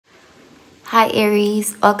Hi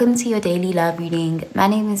Aries, welcome to your daily love reading. My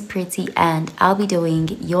name is Pretty and I'll be doing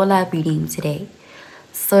your love reading today.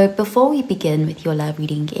 So before we begin with your love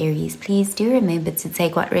reading, Aries, please do remember to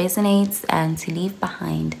take what resonates and to leave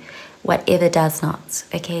behind whatever does not.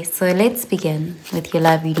 Okay, so let's begin with your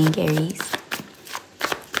love reading, Aries.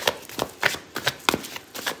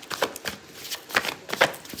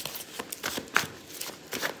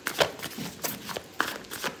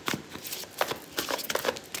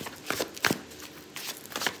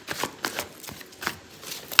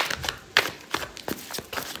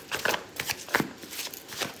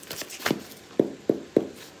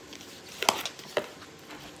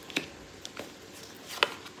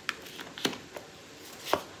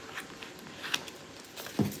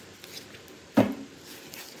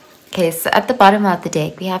 Okay, so at the bottom of the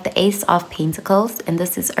deck, we have the Ace of Pentacles, and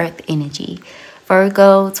this is Earth energy.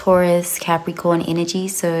 Virgo, Taurus, Capricorn energy.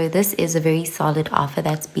 So this is a very solid offer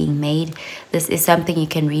that's being made. This is something you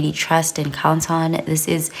can really trust and count on. This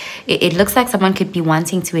is, it looks like someone could be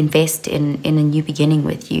wanting to invest in a new beginning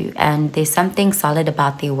with you. And there's something solid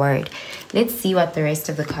about their word. Let's see what the rest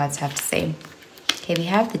of the cards have to say. Okay, we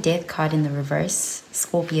have the Death card in the reverse,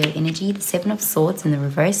 Scorpio energy, the Seven of Swords in the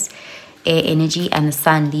reverse, Air energy, and the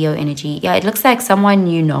Sun, Leo energy. Yeah, it looks like someone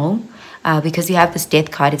you know, because you have this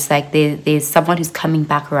Death card. It's like there's someone who's coming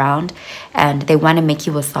back around and they want to make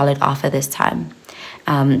you a solid offer this time.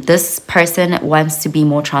 This person wants to be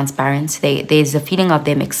more transparent. There's a feeling of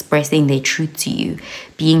them expressing their truth to you,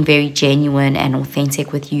 being very genuine and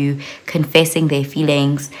authentic with you, confessing their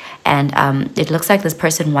feelings. And it looks like this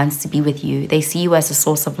person wants to be with you. They see you as a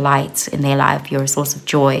source of light in their life. You're a source of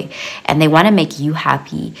joy. And they want to make you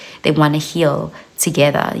happy. They want to heal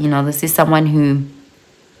together. You know, this is someone who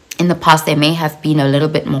in the past, they may have been a little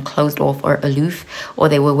bit more closed off or aloof, or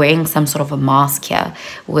they were wearing some sort of a mask here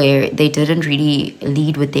where they didn't really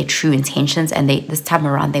lead with their true intentions. And this time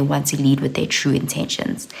around, they want to lead with their true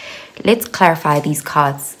intentions. Let's clarify these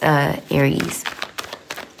cards, Aries.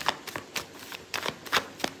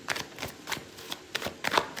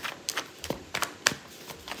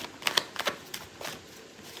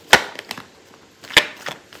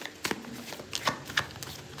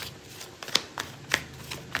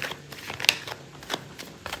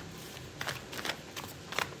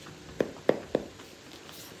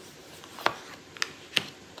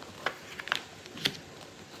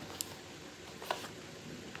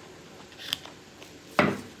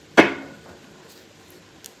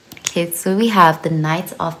 Okay, so we have the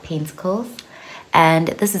Knight of Pentacles, and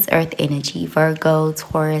this is Earth energy, Virgo,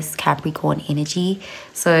 Taurus, Capricorn energy.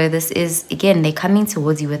 So this is, again, they're coming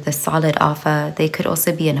towards you with a solid offer. There could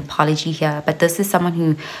also be an apology here, but this is someone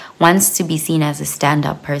who wants to be seen as a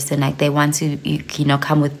stand-up person. Like they want to, you know,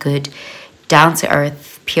 come with good,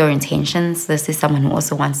 down-to-earth, pure intentions. This is someone who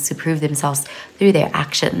also wants to prove themselves through their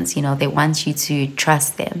actions. You know, they want you to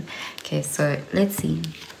trust them. Okay, so let's see.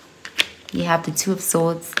 You have the Two of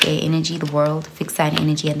Swords, Air energy, the World, Fixed Sign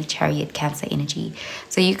energy, and the Chariot, Cancer energy.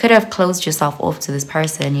 So you could have closed yourself off to this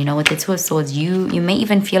person. You know, with the Two of Swords, you may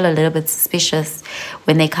even feel a little bit suspicious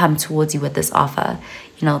when they come towards you with this offer.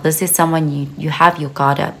 You know, this is someone you have your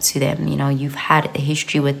guard up to them. You know, you've had a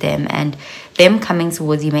history with them, and them coming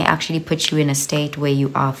towards you may actually put you in a state where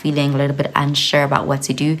you are feeling a little bit unsure about what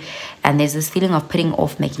to do. And there's this feeling of putting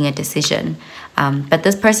off making a decision. But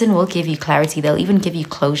this person will give you clarity. They'll even give you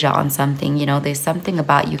closure on something. You know, there's something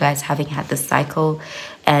about you guys having had this cycle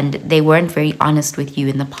and they weren't very honest with you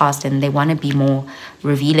in the past, and they want to be more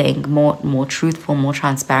revealing, more truthful, more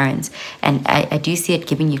transparent. And I do see it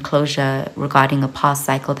giving you closure regarding a past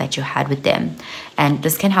cycle that you had with them. And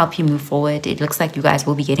this can help you move forward. It looks like you guys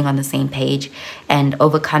will be getting on the same page and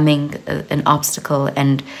overcoming an obstacle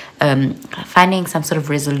and finding some sort of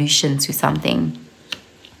resolution to something.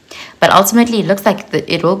 But ultimately, it looks like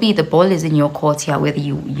it will be, the ball is in your court here, whether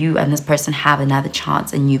you and this person have another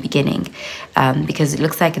chance, a new beginning. Because it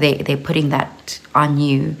looks like they're putting that on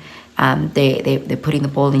you. They're putting the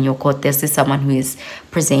ball in your court. This is someone who is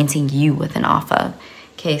presenting you with an offer.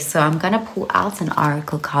 Okay, so I'm going to pull out an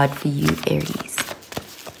oracle card for you, Aries.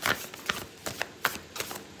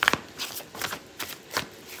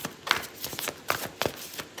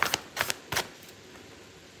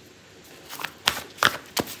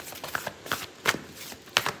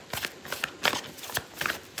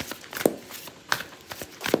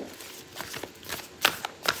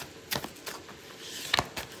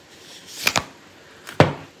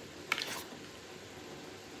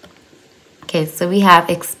 Okay, so we have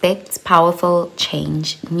expect powerful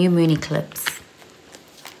change, new moon eclipse.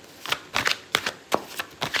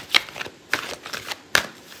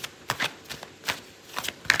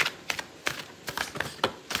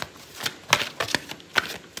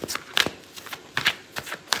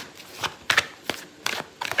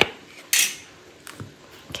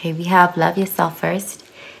 Okay, we have love yourself first.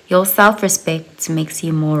 Your self-respect makes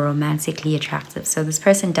you more romantically attractive. So this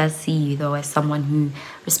person does see you though as someone who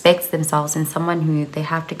respects themselves and someone who they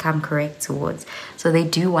have to come correct towards. So they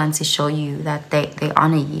do want to show you that they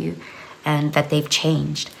honor you and that they've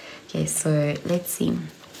changed. Okay, so let's see.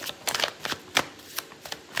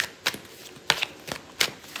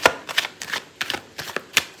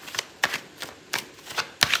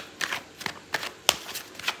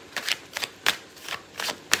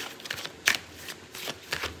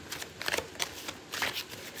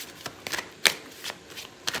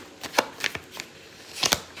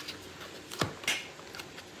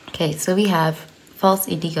 Okay, so we have false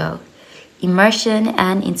indigo, immersion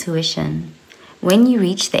and intuition. When you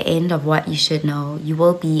reach the end of what you should know, you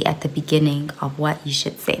will be at the beginning of what you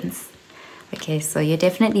should sense. Okay, so you're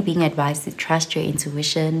definitely being advised to trust your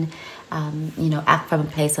intuition, act from a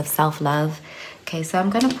place of self-love. Okay, so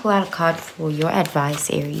I'm going to pull out a card for your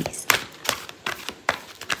advice, Aries.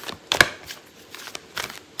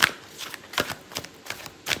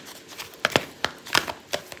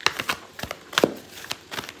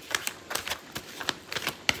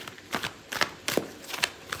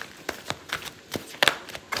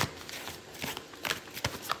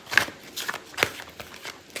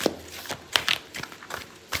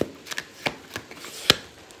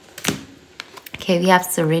 Okay, we have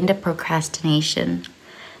surrender procrastination.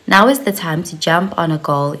 Now is the time to jump on a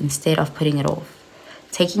goal instead of putting it off.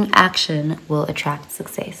 Taking action will attract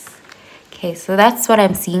success. Okay, so that's what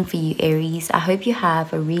I'm seeing for you, Aries. I hope you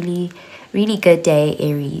have a really, really good day,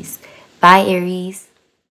 Aries. Bye, Aries.